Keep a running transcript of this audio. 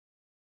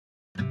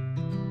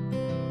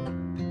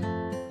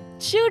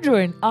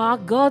Children are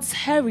God's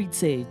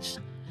heritage,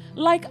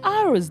 like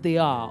arrows they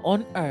are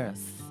on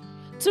earth,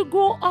 to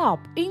grow up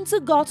into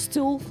God's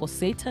tool for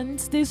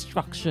Satan's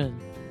destruction.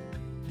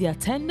 Their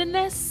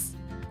tenderness,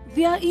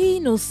 their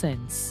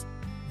innocence,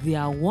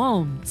 their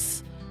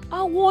warmth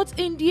are what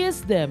endears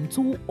them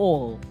to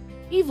all,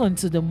 even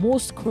to the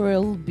most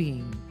cruel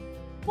being.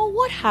 But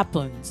what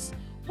happens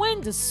when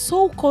the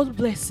so-called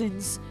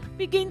blessings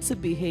begin to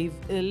behave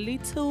a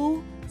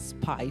little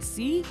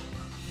spicy?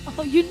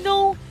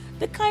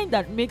 The kind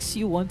that makes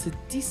you want to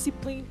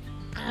discipline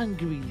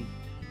angrily,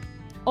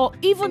 or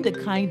even the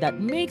kind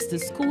that makes the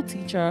school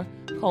teacher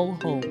call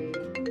home.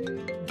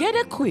 Get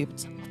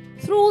equipped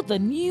through the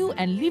new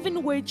and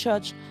Living Way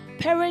Church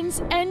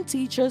Parents and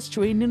Teachers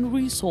Training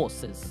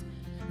Resources.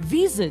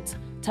 Visit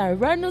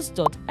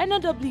tyrannus.nwc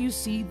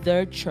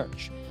their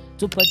church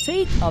to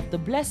partake of the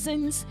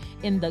blessings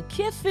in the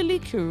carefully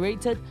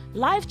curated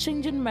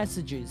life-changing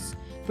messages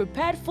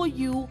prepared for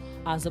you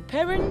as a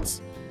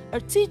parent, a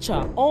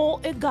teacher,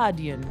 or a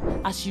guardian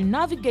as you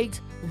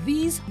navigate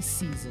this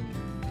season.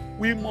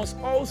 We must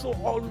also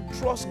all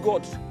trust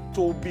God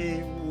to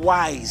be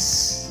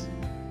wise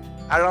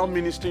around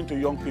ministering to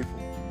young people.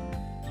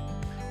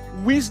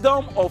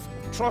 Wisdom of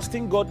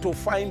trusting God to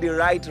find the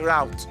right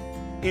route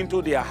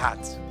into their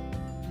heart,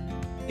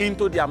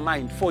 into their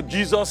mind, for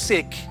Jesus'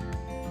 sake.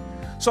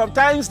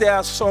 Sometimes there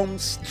are some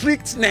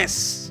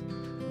strictness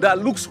that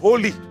looks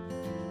holy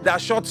that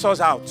shuts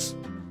us out.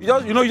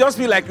 You just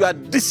feel like you are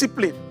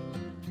disciplined.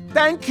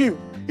 Thank you.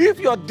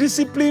 If your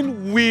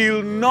discipline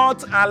will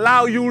not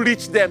allow you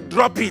reach them,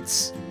 drop it.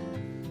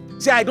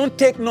 Say, I don't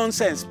take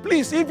nonsense.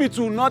 Please, if it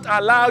will not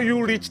allow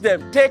you reach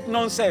them, take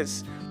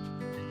nonsense.